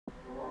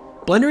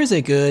Blender is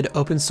a good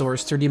open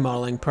source 3D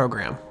modeling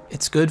program.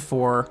 It's good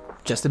for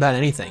just about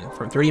anything,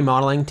 from 3D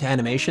modeling to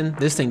animation.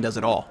 This thing does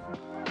it all.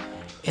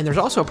 And there's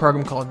also a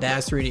program called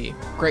Daz 3D,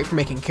 great for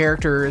making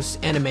characters,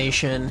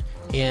 animation,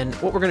 and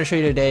what we're going to show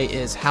you today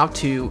is how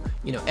to,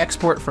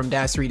 export from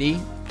Daz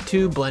 3D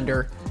to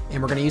Blender,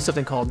 and we're going to use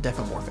something called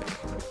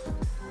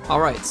Diffeomorphic.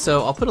 Alright,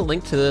 so I'll put a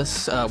link to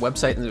this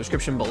website in the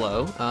description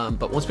below,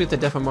 but once we get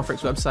to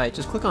Diffeomorphic's website,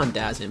 just click on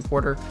Daz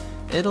Importer,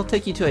 and it'll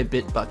take you to a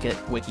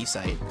Bitbucket wiki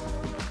site.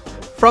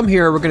 From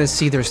here, we're going to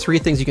see there's three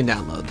things you can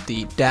download: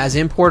 the Daz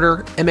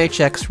Importer,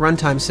 MHX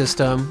Runtime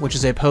System, which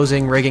is a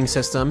posing rigging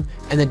system,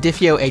 and the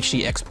Diffeo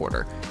HD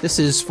Exporter. This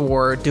is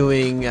for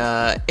doing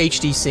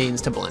HD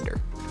scenes to Blender.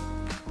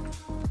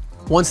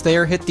 Once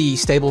there, hit the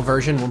stable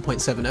version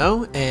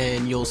 1.70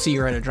 and you'll see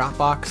you're at a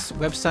Dropbox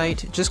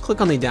website. Just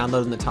click on the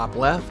download in the top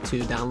left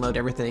to download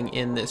everything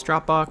in this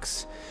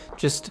Dropbox.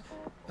 Just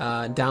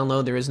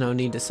download, there is no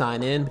need to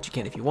sign in, but you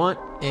can if you want.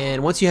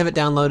 And once you have it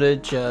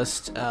downloaded,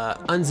 just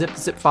unzip the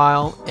zip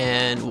file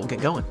and we'll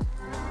get going.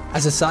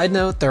 As a side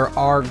note, there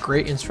are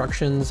great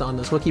instructions on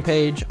this wiki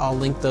page. I'll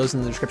link those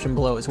in the description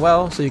below as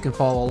well, so you can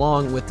follow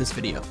along with this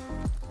video.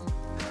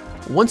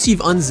 Once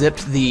you've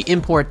unzipped the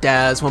Import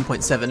Daz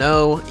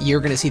 1.70, you're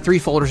going to see three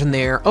folders in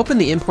there. Open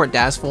the Import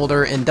Daz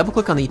folder and double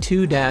click on the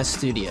To Daz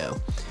Studio.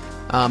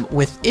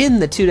 Within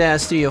the To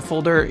Daz Studio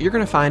folder, you're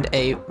going to find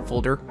a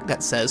folder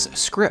that says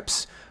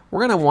Scripts.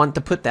 We're going to want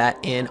to put that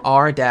in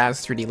our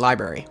Daz 3D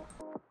library.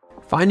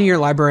 Finding your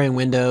library in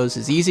Windows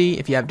is easy.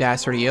 If you have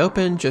Daz 3D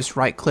open, just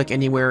right click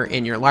anywhere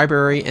in your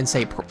library and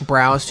say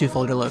Browse to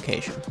Folder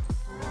Location.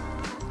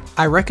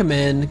 I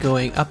recommend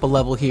going up a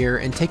level here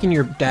and taking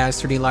your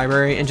Daz 3D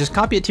library and just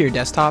copy it to your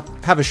desktop.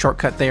 Have a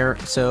shortcut there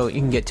so you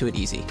can get to it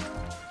easy.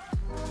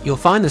 You'll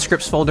find the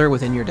scripts folder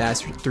within your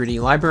Daz 3D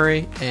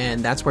library,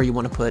 and that's where you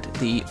want to put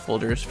the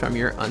folders from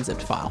your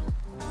unzipped file.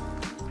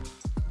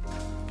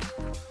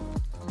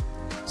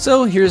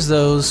 So here's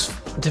those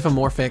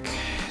Diffeomorphic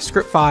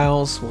script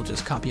files. We'll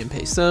just copy and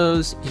paste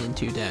those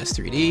into Daz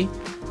 3D,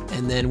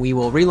 and then we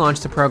will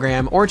relaunch the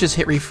program or just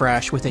hit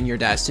refresh within your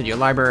Daz Studio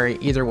library.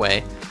 Either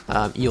way,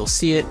 you'll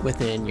see it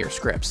within your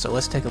scripts. So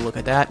let's take a look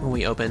at that when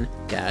we open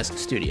Daz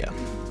Studio.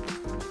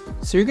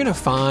 So you're going to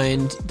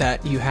find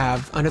that you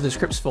have under the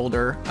scripts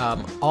folder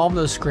all of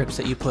those scripts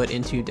that you put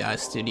into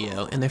Daz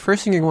Studio, and the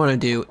first thing you want to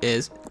do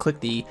is click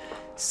the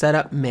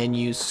Setup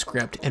Menus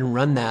script and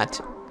run that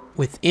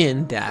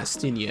within Daz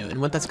Studio.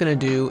 And what that's going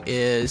to do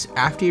is,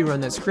 after you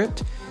run that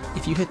script,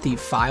 if you hit the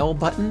File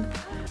button,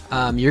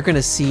 you're going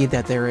to see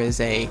that there is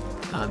a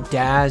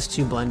Daz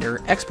to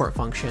Blender export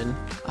function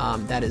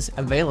that is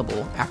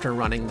available after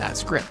running that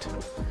script.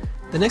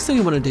 The next thing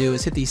we want to do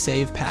is hit the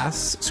Save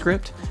Paths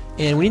script,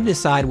 and we need to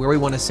decide where we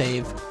want to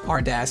save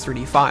our Daz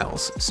 3D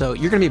files. So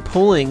you're going to be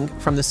pulling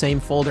from the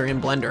same folder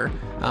in Blender,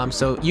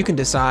 so you can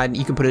decide,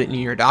 you can put it in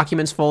your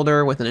Documents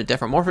folder within a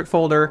Diffeomorphic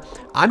folder.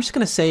 I'm just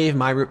going to save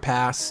my root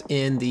paths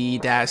in the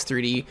Daz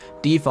 3D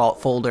default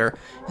folder,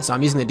 and so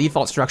I'm using the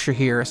default structure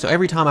here. So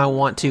every time I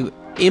want to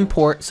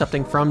import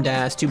something from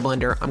Daz to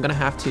Blender, I'm going to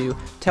have to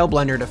tell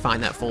Blender to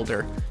find that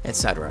folder,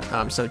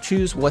 etc. So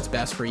choose what's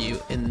best for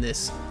you in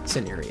this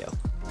scenario.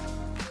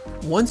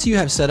 Once you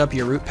have set up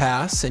your root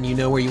paths and you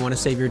know where you want to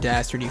save your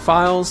Daz 3D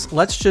files,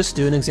 let's just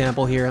do an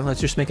example here.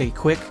 Let's just make a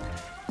quick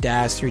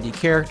Daz 3D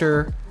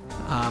character.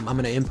 I'm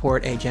going to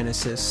import a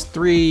Genesis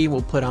 3.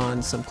 We'll put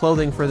on some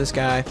clothing for this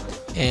guy,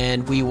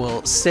 and we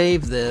will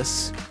save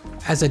this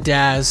as a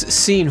Daz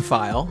scene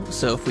file.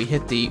 So if we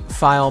hit the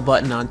File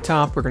button on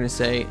top, we're going to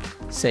say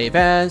Save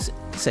As,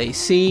 say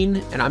Scene,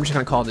 and I'm just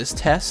going to call this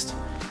Test,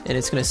 and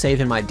it's going to save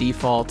in my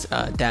default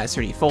Daz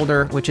 3D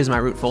folder, which is my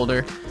root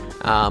folder.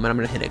 And I'm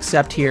going to hit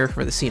Accept here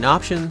for the scene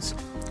options,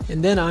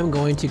 and then I'm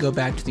going to go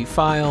back to the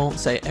file,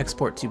 say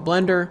Export to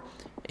Blender,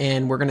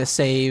 and we're going to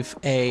save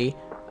a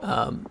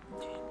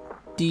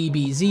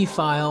DBZ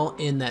file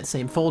in that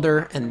same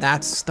folder, and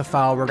that's the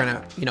file we're going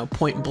to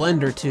point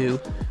Blender to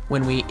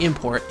when we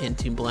import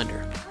into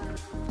Blender.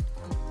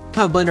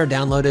 I have Blender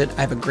downloaded.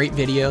 I have a great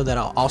video that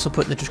I'll also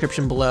put in the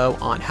description below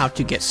on how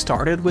to get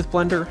started with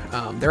Blender.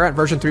 They're at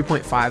version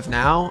 3.5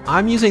 now.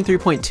 I'm using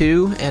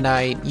 3.2, and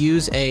I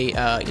use a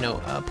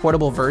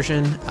portable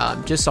version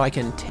just so I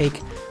can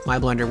take my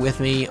Blender with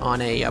me on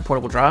a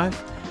portable drive.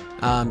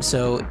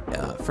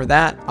 For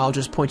that, I'll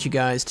just point you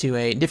guys to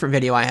a different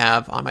video I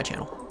have on my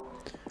channel.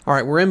 All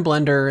right, we're in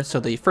Blender. So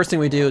the first thing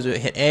we do is we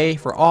hit A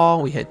for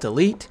all, we hit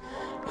delete.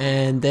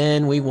 And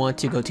then we want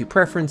to go to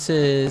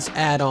Preferences,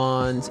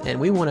 Add-ons, and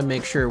we want to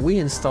make sure we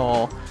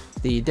install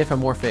the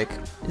Diffeomorphic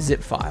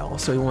zip file.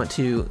 So we want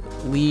to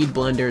lead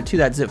Blender to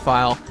that zip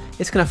file.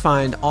 It's going to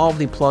find all of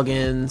the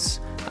plugins,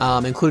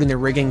 including the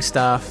rigging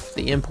stuff,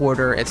 the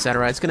importer,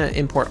 etc. It's going to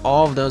import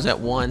all of those at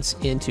once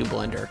into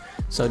Blender.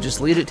 So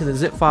just lead it to the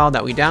zip file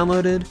that we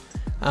downloaded,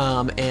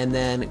 and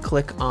then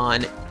click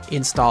on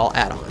Install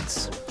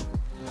Add-ons.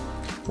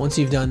 Once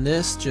you've done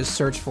this, just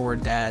search for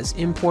Daz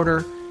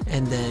Importer,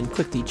 and then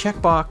click the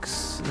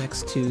checkbox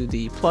next to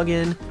the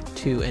plugin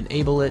to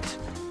enable it,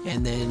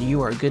 and then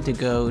you are good to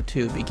go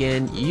to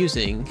begin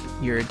using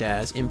your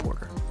Daz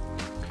importer.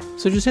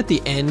 So just hit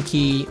the N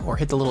key or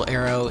hit the little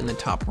arrow in the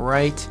top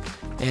right,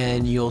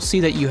 and you'll see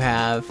that you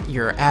have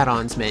your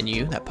add-ons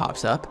menu that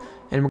pops up,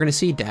 and we're going to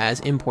see Daz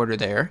Importer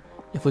there.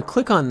 If we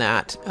click on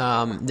that,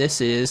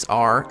 this is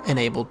our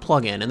enabled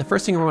plugin, and the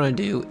first thing we're going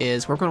to do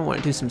is we're going to want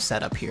to do some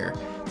setup here.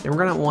 Then we're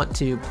going to want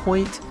to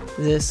point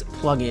this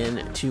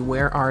plugin to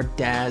where our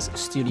Daz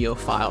Studio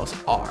files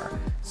are.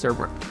 So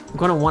we're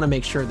going to want to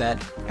make sure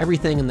that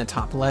everything in the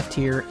top left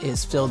here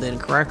is filled in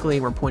correctly.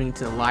 We're pointing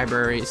to the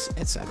libraries,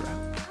 etc.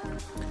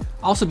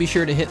 Also be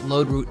sure to hit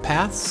load root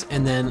paths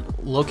and then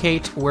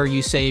locate where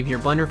you save your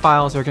Blender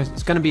files.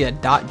 It's going to be a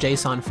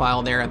 .json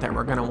file there that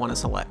we're going to want to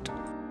select.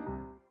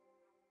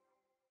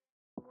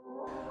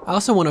 I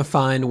also want to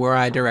find where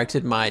I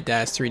directed my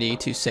Daz 3D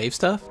to save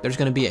stuff. There's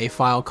going to be a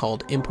file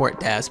called import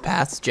Daz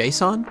paths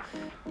JSON.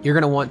 You're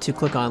going to want to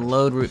click on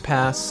load root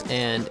paths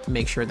and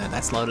make sure that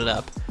that's loaded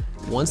up.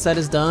 Once that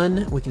is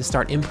done, we can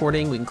start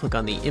importing. We can click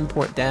on the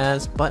import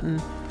Daz button,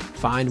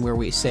 find where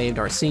we saved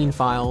our scene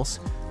files,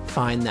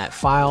 find that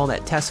file,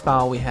 that test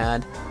file we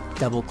had,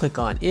 double click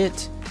on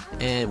it,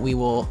 and we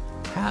will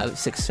have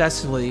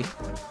successfully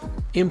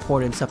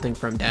imported something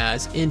from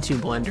Daz into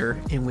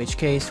Blender, in which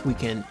case we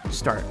can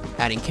start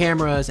adding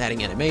cameras,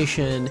 adding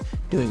animation,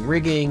 doing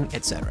rigging,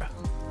 etc.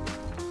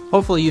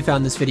 Hopefully you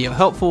found this video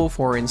helpful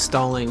for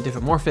installing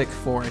Diffeomorphic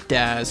for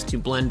Daz to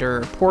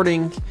Blender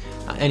porting.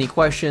 Any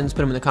questions,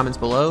 put them in the comments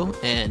below,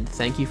 and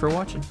thank you for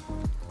watching.